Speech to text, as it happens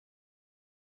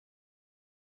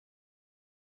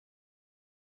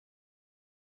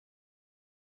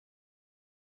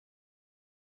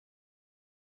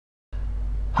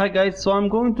Hi guys, so I'm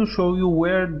going to show you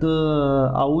where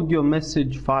the audio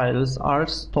message files are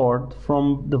stored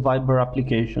from the Viber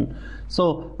application.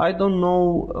 So I don't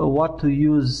know what to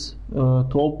use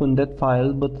to open that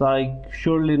file, but I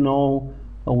surely know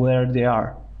where they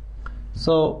are.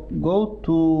 So go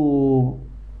to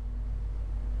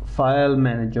File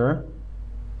Manager,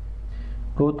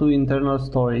 go to Internal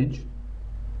Storage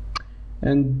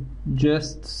and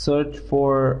just search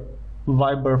for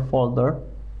Viber folder.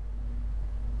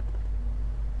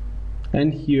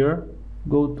 And here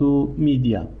go to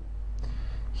media.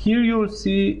 Here you will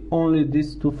see only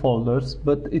these two folders,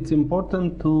 but it's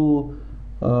important to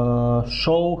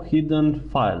show hidden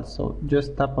files. So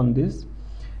just tap on this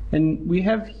and we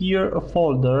have here a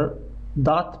folder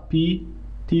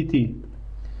 .ptt.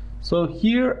 So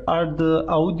here are the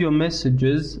audio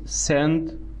messages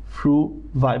sent through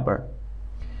Viber.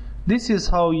 This is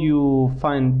how you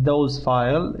find those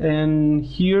files, and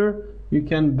here you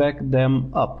can back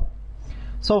them up.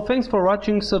 So thanks for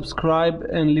watching, subscribe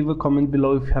and leave a comment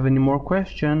below if you have any more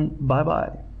questions. Bye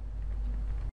bye.